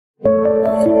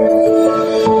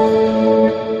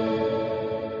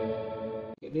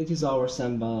This is our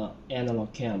Sunba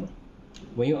analog camera.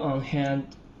 When you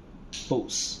unhand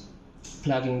both,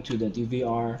 plug into the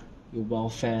DVR, you will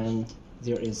find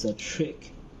there is a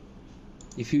trick.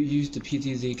 If you use the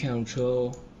PTZ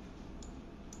control,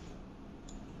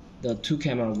 the two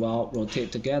cameras will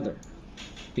rotate together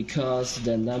because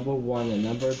the number 1 and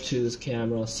number 2's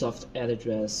camera soft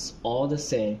address all the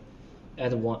same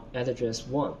at address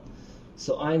 1.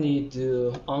 So I need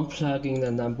to unplugging the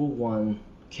number 1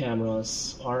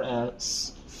 camera's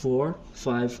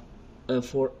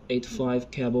RS-485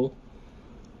 cable,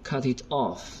 cut it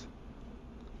off.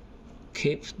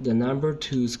 Keep the number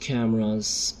 2's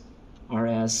camera's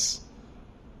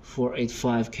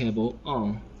RS-485 cable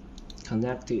on,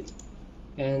 connected,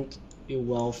 and you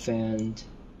will find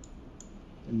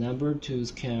the number 2's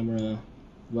camera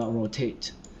will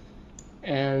rotate.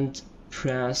 And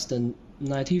press the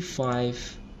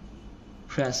 95,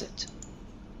 press it,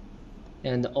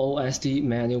 and the OSD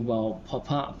menu will pop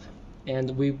up,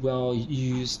 and we will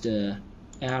use the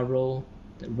arrow,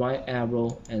 the right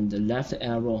arrow and the left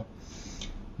arrow,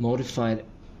 modified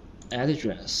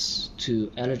address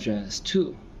to address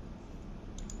 2.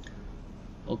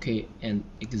 Okay, and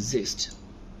exist.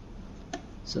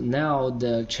 So now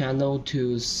the channel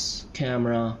 2's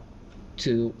camera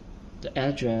to the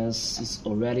address is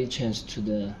already changed to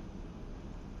the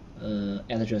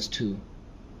address 2,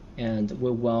 and we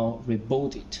will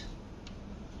reboot it.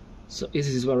 So it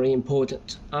is very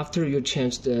important. After you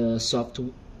change the soft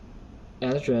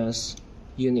address,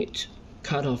 you need to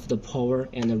cut off the power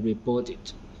and reboot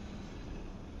it.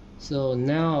 So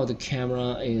now the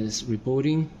camera is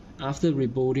rebooting. After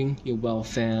rebooting, you will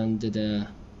find the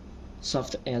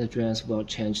soft address will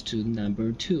change to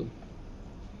number 2.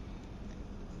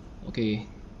 Okay,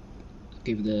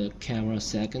 give the camera a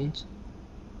second.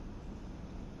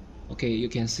 Okay, you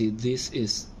can see this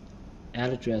is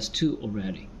address 2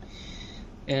 already.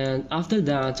 And after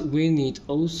that, we need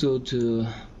also to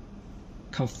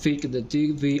configure the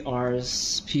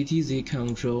DVR's PTZ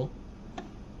control,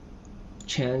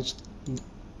 change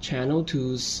channel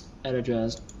 2's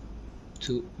address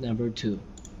to number 2.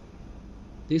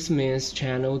 This means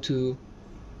channel 2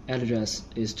 address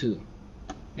is 2,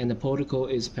 and the protocol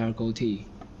is protocol T.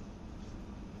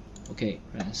 Okay,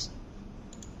 press.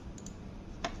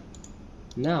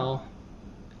 Now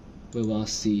we will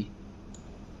see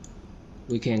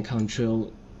we can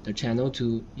control the channel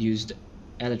 2 used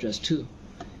address 2,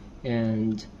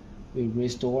 and we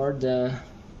restore the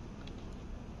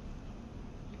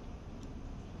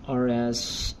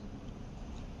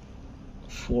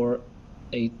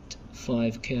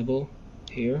RS-485 cable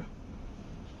here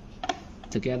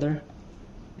together,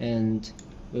 and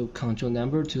we'll control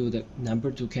number 2. The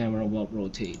number 2 camera will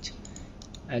rotate.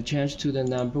 I change to the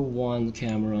number 1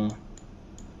 camera.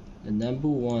 The number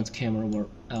 1's camera will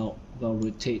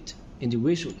rotate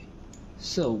individually.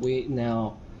 So we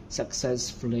now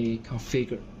successfully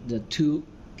configure the 2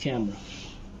 camera.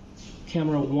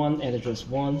 Camera 1 at address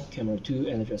 1, camera 2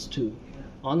 at address 2.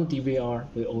 On the DVR,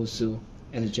 we also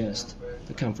adjust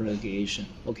the configuration.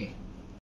 Okay.